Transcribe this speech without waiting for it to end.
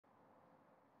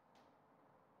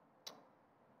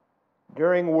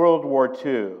During World War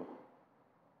II,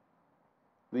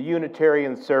 the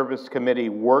Unitarian Service Committee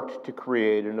worked to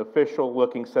create an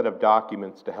official-looking set of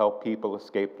documents to help people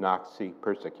escape Nazi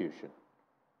persecution.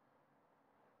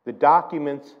 The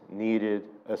documents needed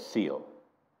a seal.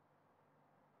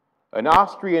 An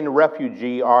Austrian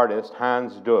refugee artist,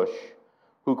 Hans Dusch,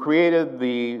 who created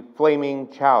the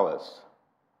flaming chalice,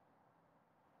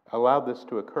 allowed this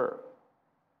to occur.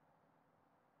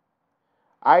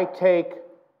 I take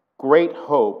great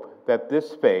hope that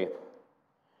this faith,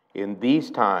 in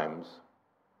these times,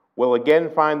 will again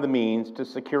find the means to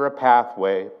secure a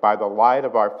pathway by the light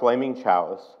of our flaming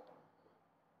chalice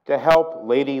to help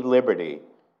Lady Liberty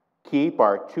keep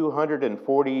our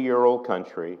 240-year-old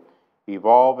country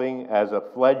evolving as a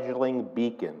fledgling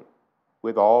beacon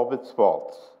with all of its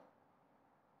faults.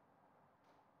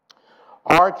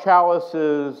 Our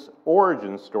chalice's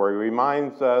origin story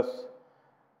reminds us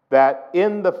that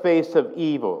in the face of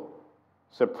evil,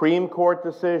 Supreme Court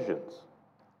decisions,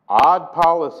 odd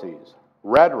policies,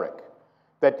 rhetoric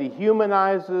that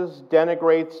dehumanizes,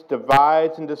 denigrates,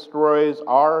 divides, and destroys,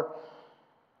 our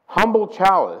humble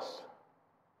chalice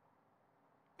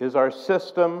is our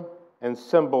system and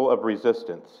symbol of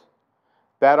resistance,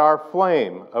 that our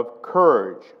flame of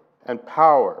courage and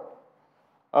power,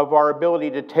 of our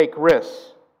ability to take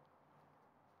risks,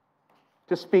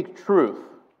 to speak truth,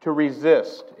 to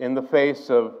resist in the face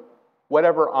of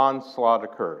whatever onslaught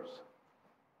occurs.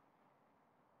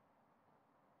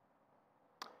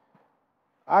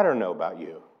 I don't know about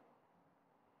you,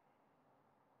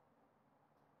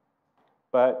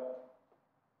 but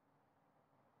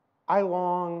I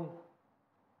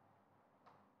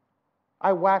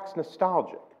wax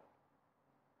nostalgic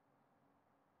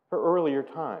for earlier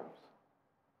times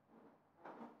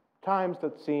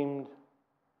that seemed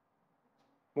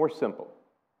more simple,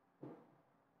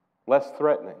 less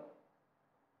threatening.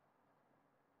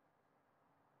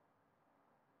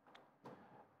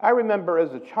 I remember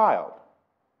as a child,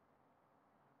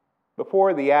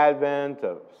 before the advent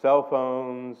of cell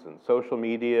phones and social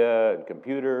media and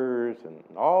computers and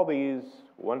all these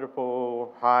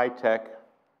wonderful high-tech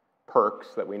perks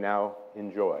that we now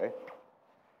enjoy,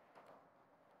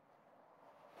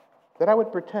 that I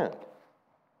would pretend.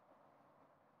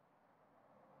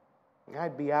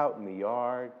 I'd be out in the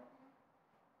yard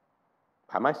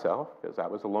by myself, because I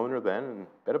was a loner then and a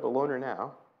bit of a loner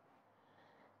now,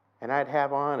 and I'd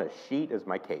have on a sheet as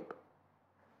my cape,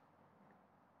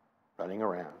 running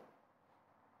around,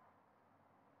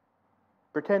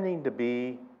 pretending to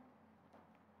be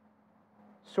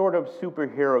sort of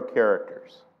superhero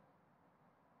characters.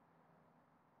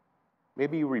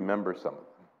 Maybe you remember some of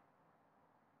them.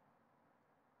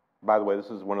 By the way,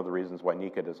 this is one of the reasons why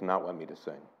Nika does not want me to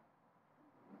sing.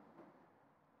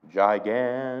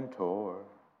 Gigantor,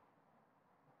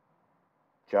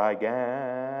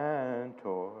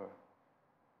 Gigantor,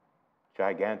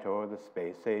 Gigantor, the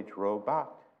space-age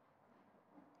robot.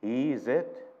 He's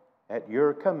it at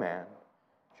your command,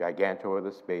 Gigantor,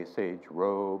 the space-age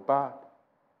robot.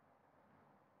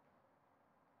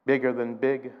 Bigger than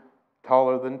big,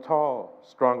 taller than tall,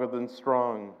 stronger than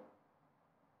strong,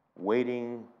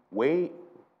 waving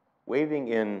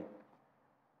in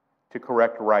to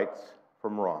correct rights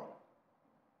from wrong.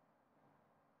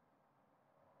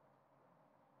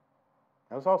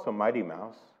 That was also Mighty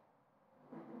Mouse,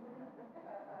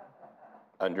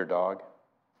 underdog,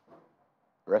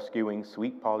 rescuing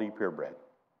sweet Polly purebred.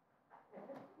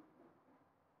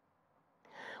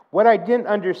 What I didn't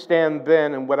understand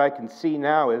then and what I can see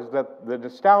now is that the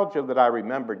nostalgia that I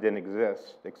remember didn't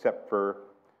exist except for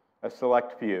a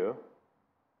select few.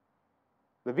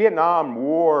 The Vietnam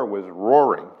War was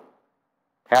roaring,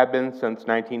 had been since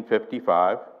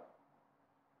 1955,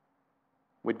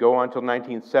 would go on until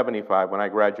 1975 when I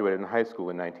graduated in high school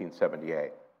in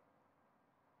 1978.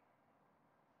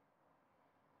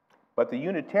 But the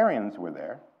Unitarians were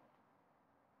there.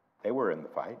 They were in the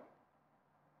fight.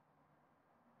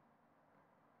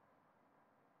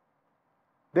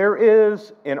 There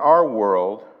is, in our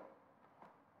world,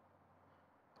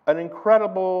 an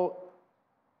incredible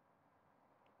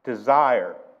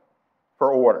desire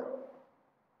for order.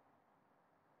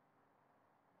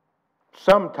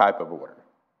 Some type of order.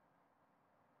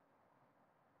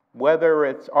 Whether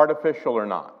it's artificial or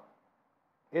not.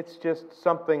 It's just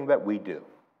something that we do.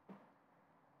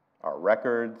 Our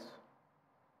records,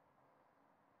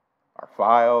 our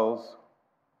files,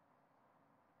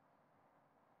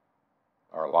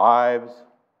 our lives,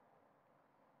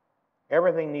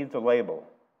 everything needs a label.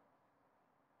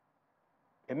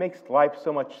 It makes life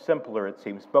so much simpler, it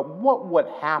seems. But what would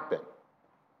happen?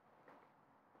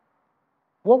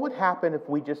 What would happen if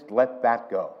we just let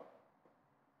that go?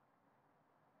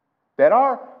 that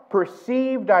our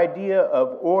perceived idea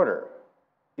of order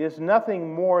is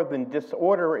nothing more than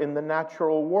disorder in the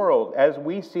natural world, as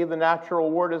we see the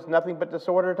natural world as nothing but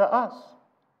disorder to us.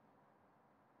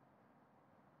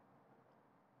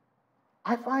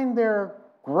 I find there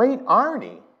great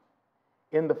irony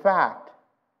in the fact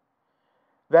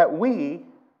that we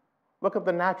look at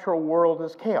the natural world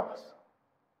as chaos.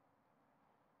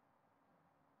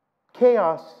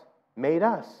 Chaos made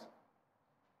us.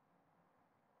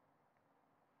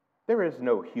 There is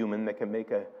no human that can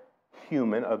make a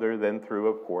human other than through,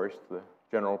 of course, the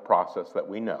general process that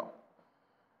we know.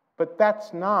 But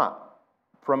that's not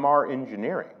from our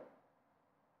engineering.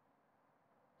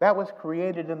 That was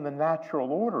created in the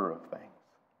natural order of things.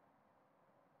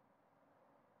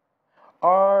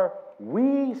 Are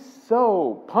we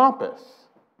so pompous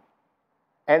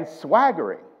and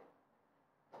swaggering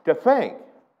to think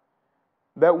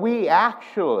that we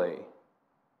actually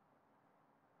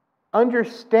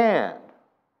understand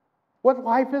what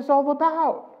life is all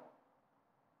about?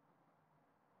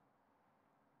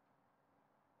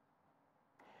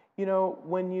 You know,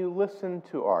 when you listen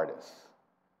to artists,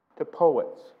 to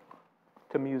poets,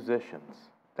 to musicians,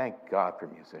 thank God for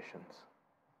musicians,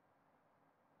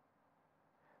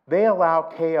 they allow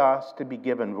chaos to be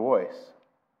given voice.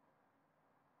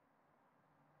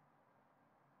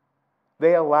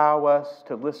 They allow us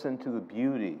to listen to the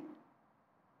beauty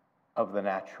of the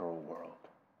natural world.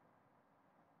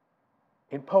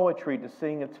 In poetry, to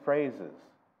sing its phrases.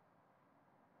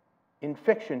 In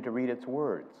fiction, to read its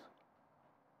words.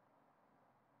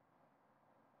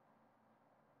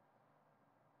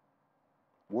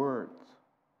 Words.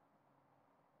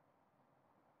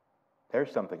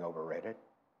 There's something overrated.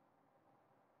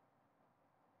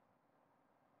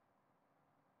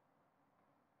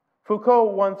 Foucault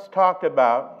always talked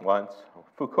about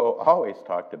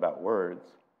words.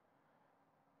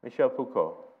 Michel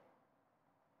Foucault.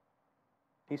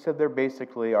 He said they're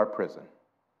basically our prison.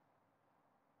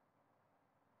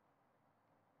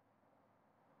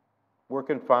 We're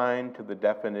confined to the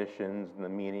definitions and the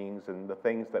meanings and the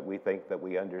things that we think that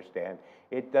we understand.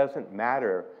 It doesn't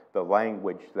matter the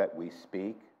language that we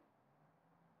speak.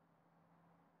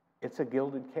 It's a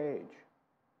gilded cage.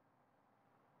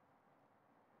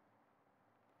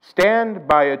 Stand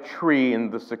by a tree in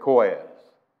the sequoias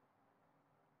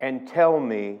and tell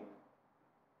me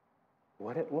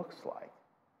what it looks like.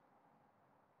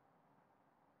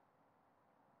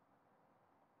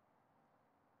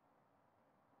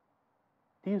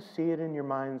 Do you see it in your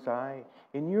mind's eye?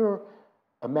 In your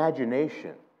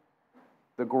imagination,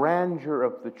 the grandeur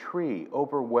of the tree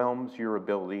overwhelms your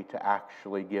ability to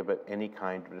actually give it any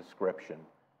kind of description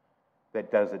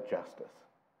that does it justice.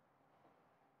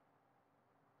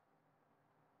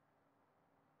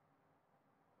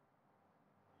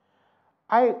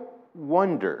 I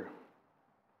wonder,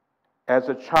 as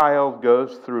a child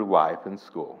goes through life in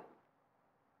school,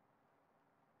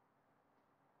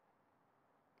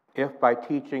 if by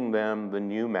teaching them the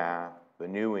new math, the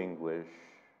new English,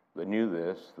 the new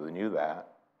this, the new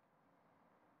that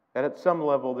at some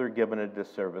level they're given a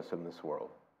disservice in this world.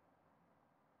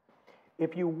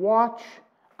 If you watch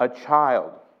a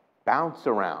child bounce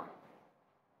around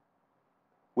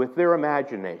with their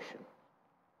imagination,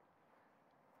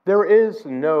 there is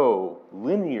no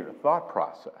linear thought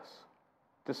process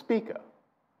to speak of.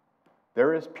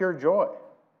 There is pure joy.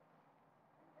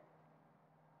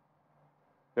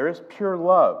 There is pure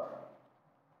love.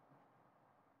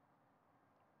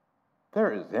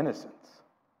 There is innocence.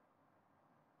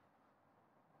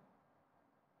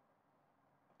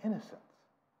 Innocence.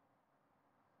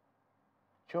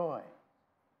 Joy.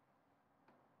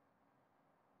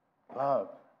 Love.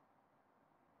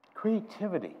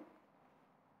 Creativity.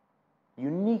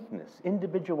 Uniqueness.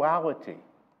 Individuality.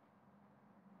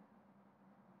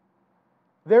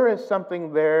 There is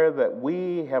something there that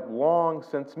we have long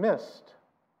since missed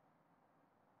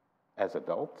as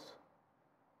adults.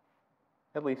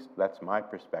 At least that's my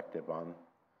perspective on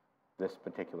this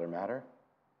particular matter.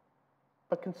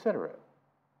 But consider it.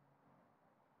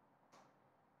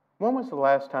 When was the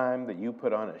last time that you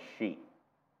put on a sheet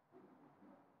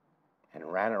and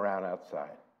ran around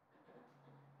outside?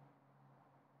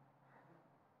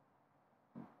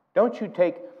 Don't you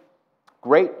take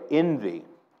great envy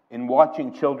in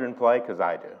watching children play? Because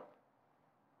I do.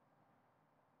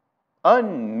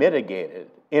 Unmitigated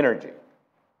energy.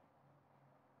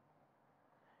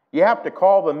 You have to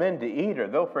call them in to eat or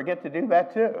they'll forget to do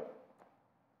that too.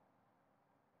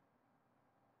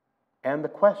 And the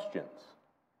questions.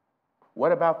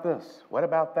 What about this? What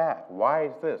about that? Why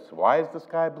is this? Why is the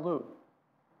sky blue?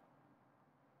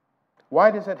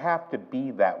 Why does it have to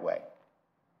be that way?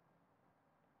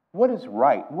 What is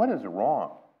right? What is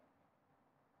wrong?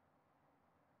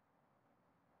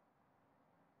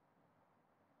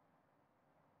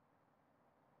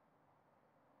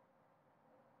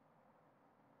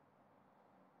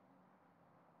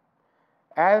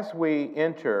 As we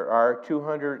enter our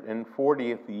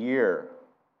 240th year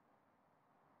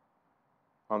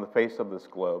on the face of this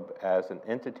globe as an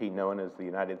entity known as the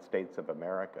United States of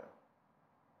America,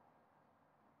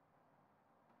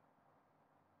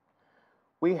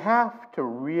 we have to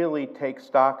really take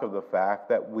stock of the fact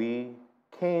that we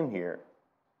came here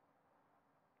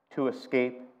to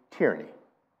escape tyranny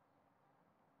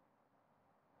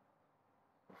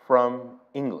from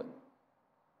England,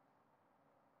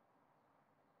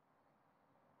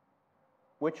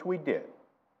 which we did.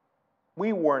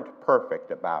 We weren't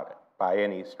perfect about it by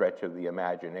any stretch of the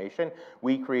imagination.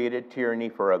 We created tyranny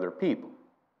for other people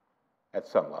at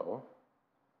some level.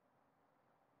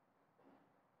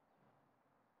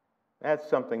 That's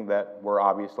something that we're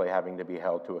obviously having to be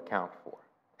held to account for,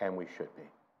 and we should be.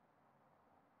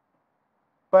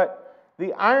 But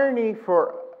the irony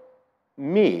for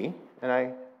me, and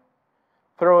I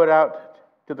throw it out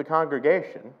to the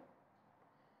congregation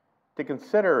to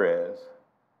consider,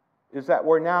 is that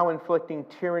we're now inflicting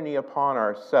tyranny upon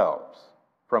ourselves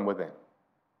from within.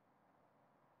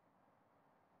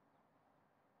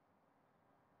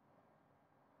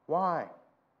 Why?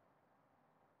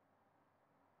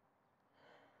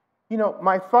 You know,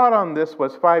 my thought on this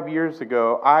was 5 years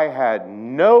ago, I had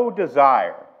no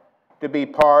desire to be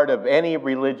part of any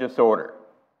religious order.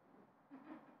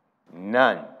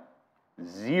 None.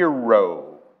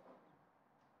 Zero.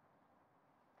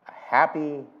 A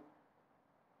happy,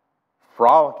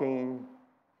 frolicking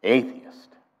atheist.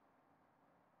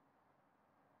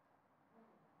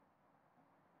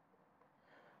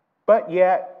 But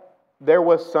yet, there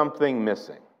was something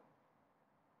missing.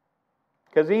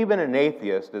 Because even an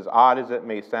atheist, as odd as it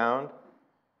may sound,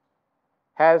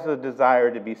 has a desire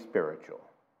to be spiritual,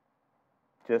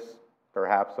 just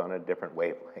perhaps on a different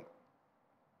wavelength.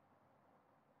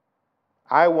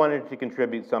 I wanted to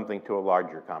contribute something to a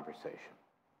larger conversation.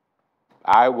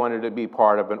 I wanted to be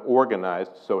part of an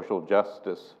organized social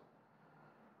justice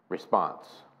response.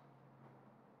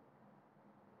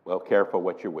 Well, careful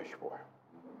what you wish for.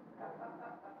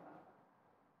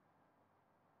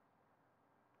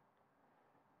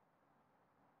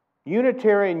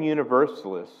 Unitarian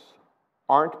Universalists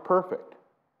aren't perfect.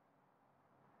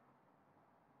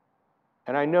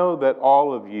 And I know that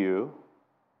all of you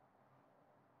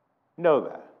know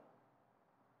that.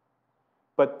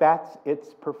 But that's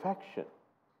its perfection,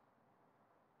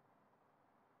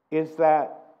 is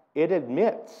that it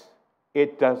admits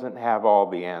it doesn't have all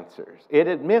the answers. It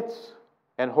admits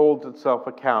and holds itself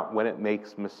account when it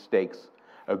makes mistakes,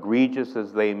 egregious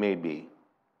as they may be.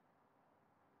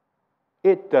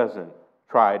 It doesn't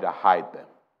try to hide them,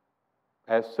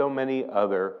 as so many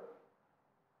other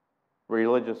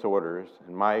religious orders,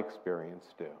 in my experience,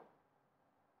 do.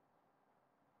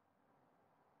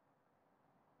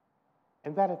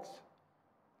 And that it's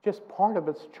just part of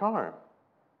its charm.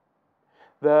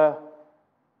 The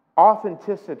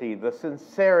authenticity, the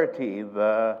sincerity,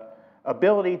 the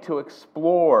ability to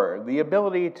explore, the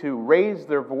ability to raise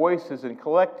their voices in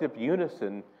collective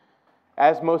unison,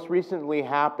 as most recently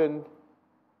happened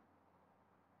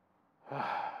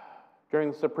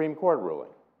during the Supreme Court ruling.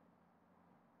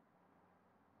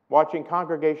 Watching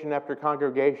congregation after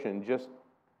congregation just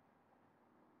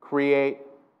create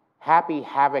happy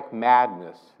havoc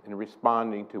madness in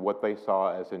responding to what they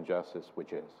saw as injustice,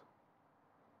 which is.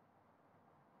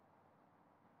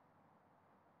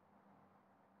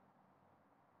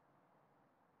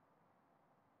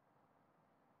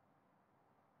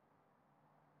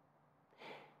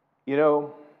 You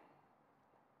know,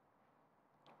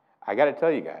 I got to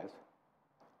tell you guys,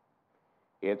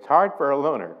 it's hard for a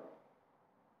loner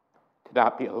to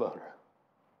not be a loner.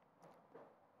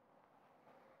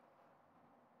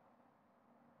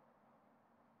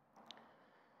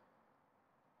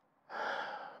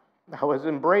 I was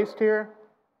embraced here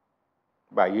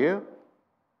by you,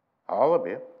 all of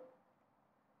you.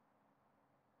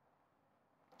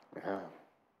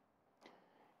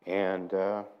 And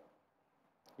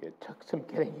it took some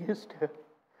getting used to.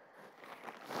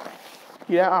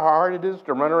 You know how hard it is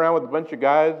to run around with a bunch of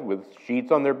guys with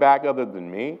sheets on their back other than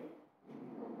me?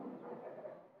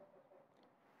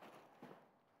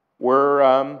 We're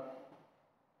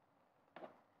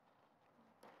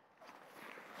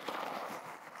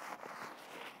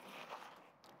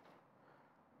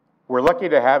lucky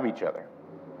to have each other,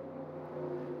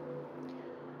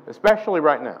 especially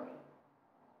right now.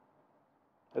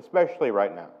 Especially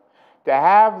right now. to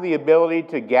have the ability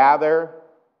to gather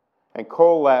and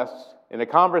coalesce in a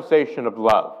conversation of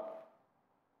love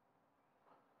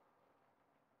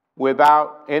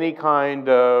without any kind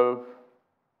of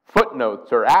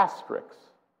footnotes or asterisks.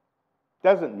 It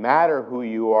doesn't matter who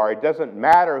you are. It doesn't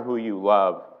matter who you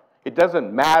love. It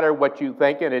doesn't matter what you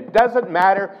think, and it doesn't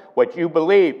matter what you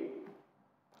believe.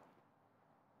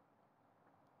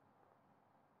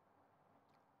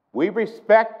 We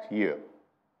respect you.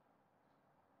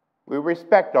 We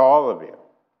respect all of you.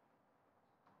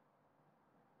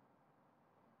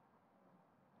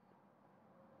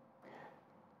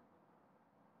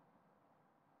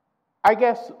 I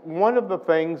guess one of the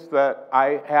things that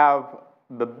I have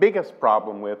the biggest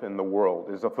problem with in the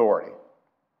world is authority.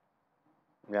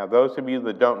 Now, those of you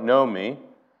that don't know me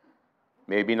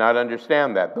maybe not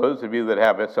understand that. Those of you that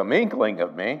have some inkling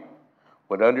of me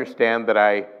would understand that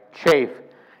I chafe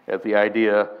at the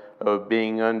idea of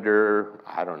being under,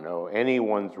 I don't know,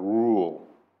 anyone's rule.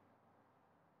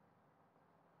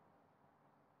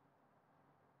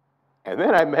 And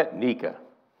then I met Nika.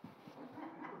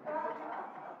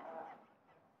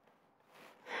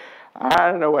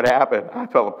 I don't know what happened. I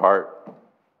fell apart.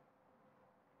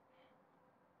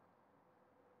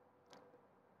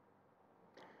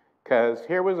 Because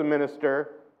here was a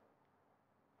minister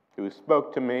who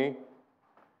spoke to me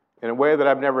in a way that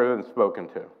I've never been spoken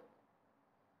to.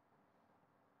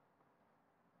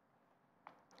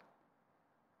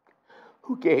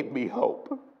 Who gave me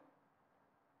hope.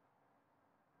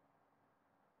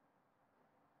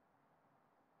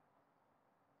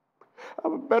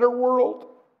 Of a better world.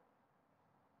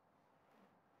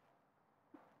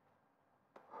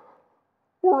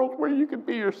 World where you can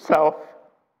be yourself.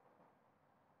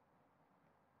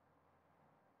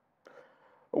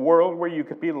 A world where you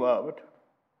could be loved.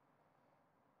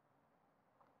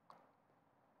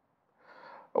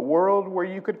 A world where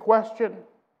you could question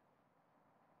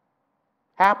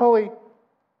happily.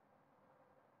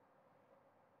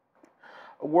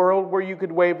 A world where you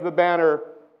could wave the banner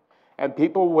and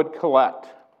people would collect.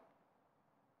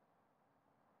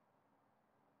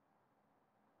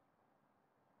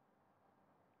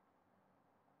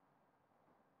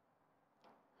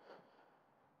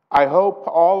 I hope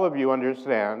all of you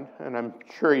understand, and I'm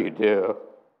sure you do,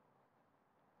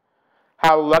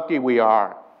 how lucky we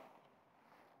are.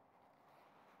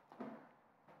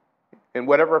 In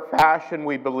whatever fashion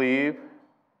we believe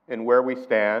in where we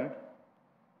stand,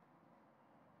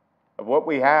 of what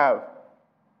we have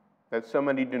that so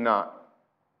many do not.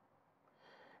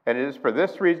 And it is for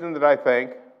this reason that I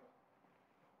think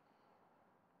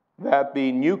that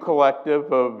the new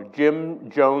collective of Jim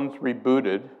Jones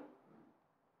Rebooted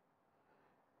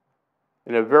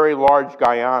in a very large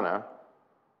Guyana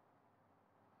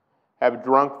have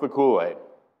drunk the Kool-Aid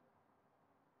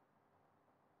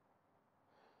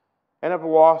and have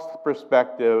lost the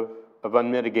perspective of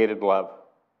unmitigated love.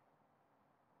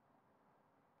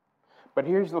 But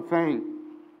here's the thing.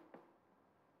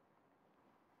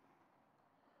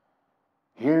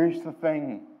 Here's the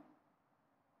thing.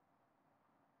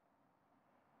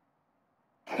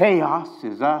 Chaos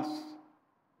is us.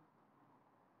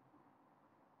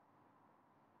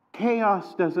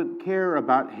 Chaos doesn't care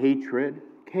about hatred.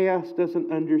 Chaos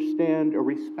doesn't understand or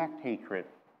respect hatred.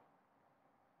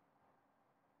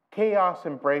 Chaos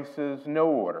embraces no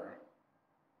order,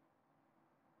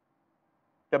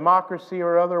 democracy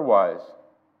or otherwise.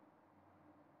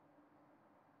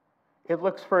 It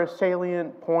looks for a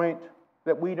salient point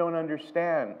that we don't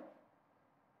understand.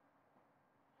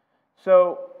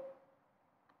 So,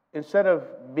 instead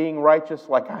of being righteous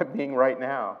like I'm being right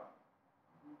now,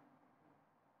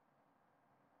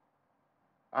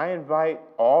 I invite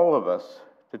all of us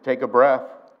to take a breath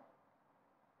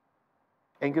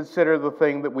and consider the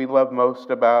thing that we love most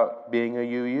about being a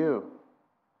UU.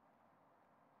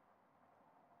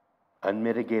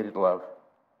 Unmitigated love.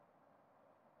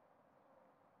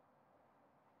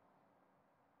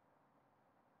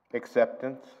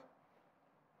 Acceptance.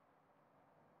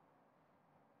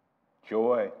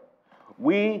 Joy.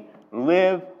 We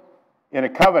live in a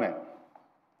covenant,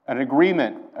 an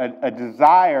agreement, a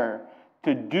desire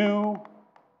to do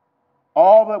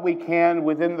all that we can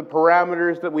within the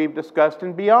parameters that we've discussed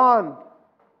and beyond.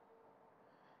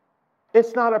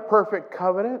 It's not a perfect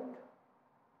covenant.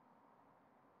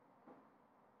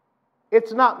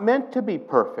 It's not meant to be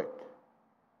perfect.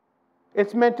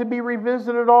 It's meant to be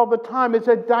revisited all the time. It's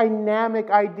a dynamic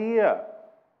idea.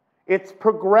 It's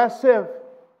progressive.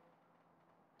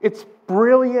 It's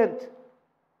brilliant.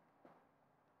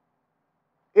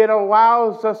 It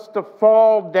allows us to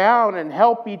fall down and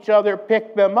help each other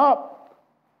pick them up.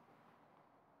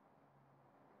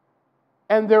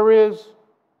 And there is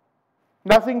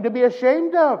nothing to be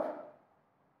ashamed of.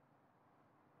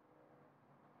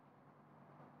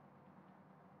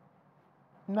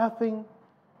 Nothing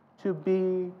to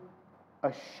be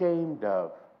ashamed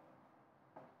of.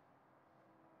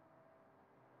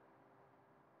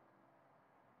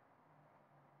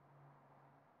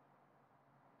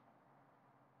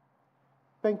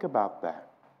 Think about that.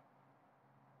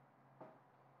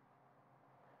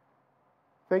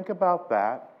 Think about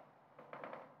that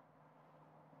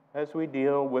as we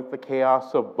deal with the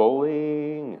chaos of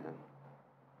bullying and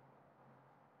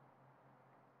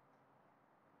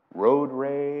road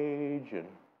rage and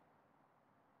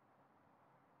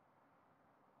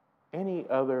any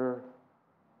other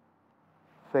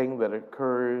thing that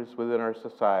occurs within our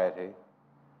society.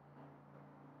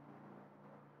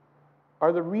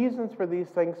 Are the reasons for these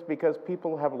things because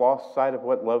people have lost sight of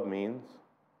what love means,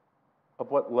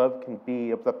 of what love can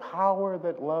be, of the power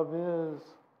that love is?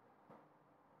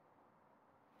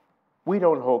 We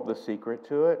don't hold the secret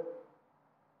to it.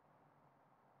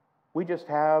 We just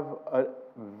have a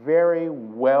very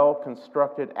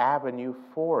well-constructed avenue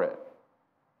for it.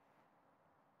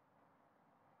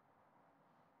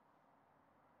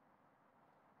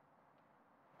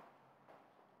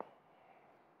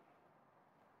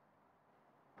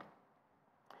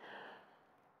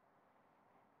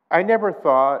 I never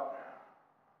thought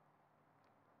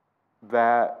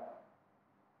that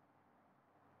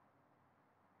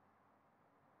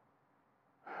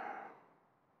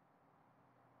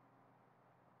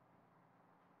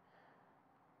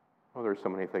there's so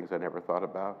many things I never thought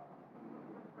about.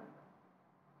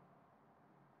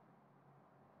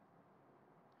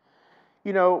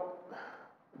 You know,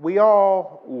 we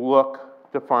all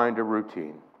look to find a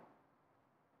routine.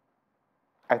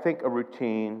 I think a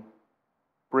routine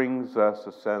brings us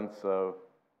a sense of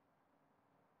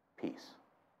peace.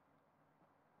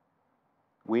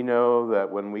 We know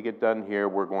that when we get done here,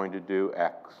 we're going to do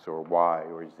X or Y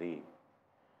or Z.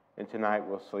 And tonight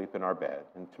we'll sleep in our bed.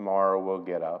 And tomorrow we'll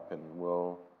get up and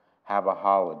we'll have a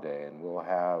holiday and we'll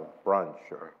have brunch.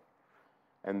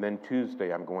 And then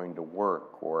Tuesday I'm going to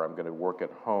work, or I'm going to work at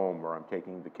home, or I'm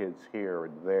taking the kids here or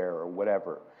there or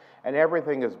whatever. And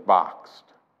everything is boxed.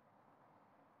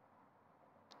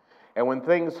 And when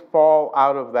things fall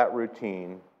out of that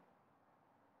routine,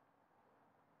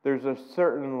 there's a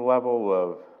certain level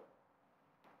of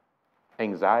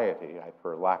anxiety,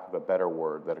 for lack of a better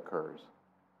word, that occurs.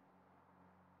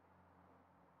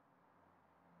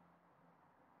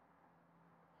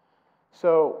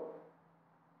 So,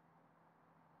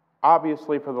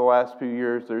 obviously, for the last few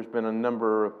years, there's been a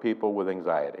number of people with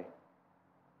anxiety.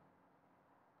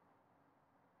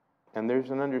 And there's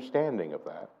an understanding of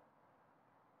that.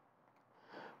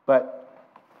 But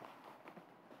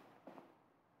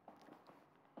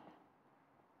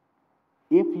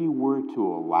if you were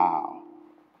to allow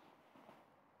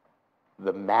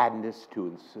the madness to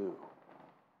ensue,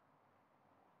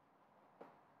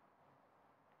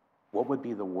 what would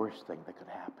be the worst thing that could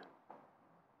happen?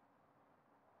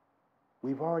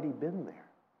 We've already been there.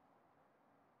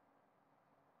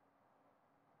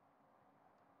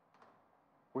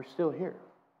 We're still here.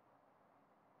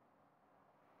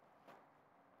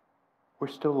 We're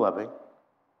still loving.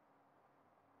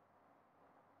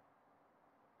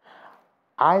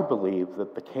 I believe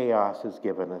that the chaos has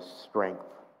given us strength.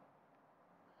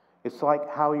 It's like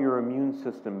how your immune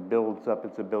system builds up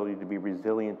its ability to be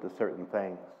resilient to certain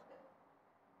things.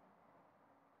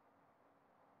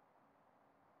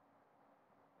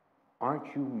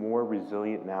 Aren't you more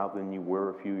resilient now than you were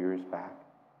a few years back?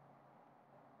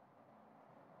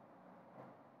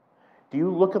 Do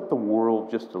you look at the world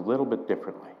just a little bit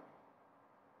differently?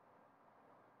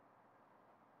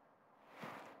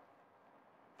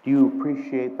 Do you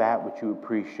appreciate that which you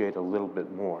appreciate a little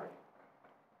bit more?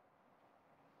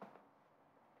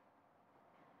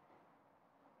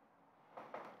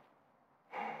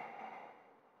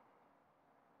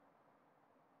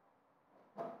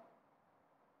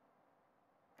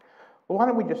 Well, why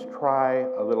don't we just try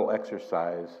a little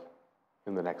exercise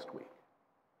in the next week?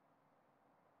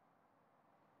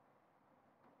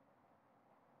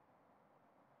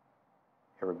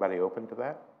 Everybody open to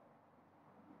that?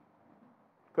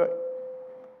 Good.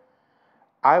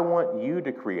 I want you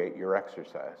to create your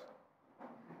exercise,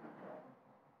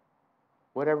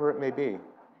 whatever it may be.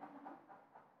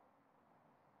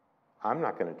 I'm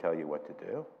not going to tell you what to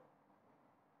do.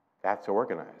 That's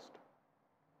organized.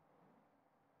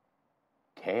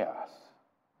 Chaos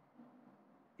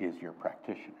is your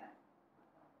practitioner.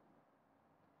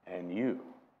 And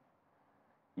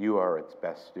you are its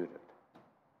best student.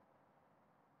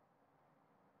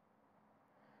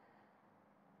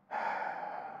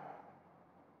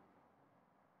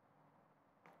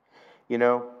 You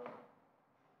know,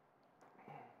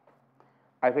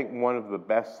 I think one of the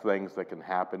best things that can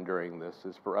happen during this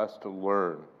is for us to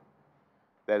learn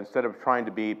that instead of trying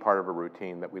to be part of a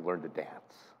routine, that we learn to dance.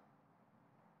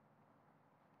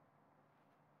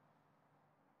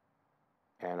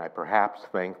 And I perhaps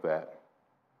think that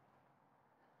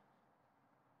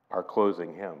our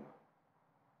closing hymn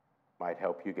might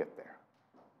help you get there.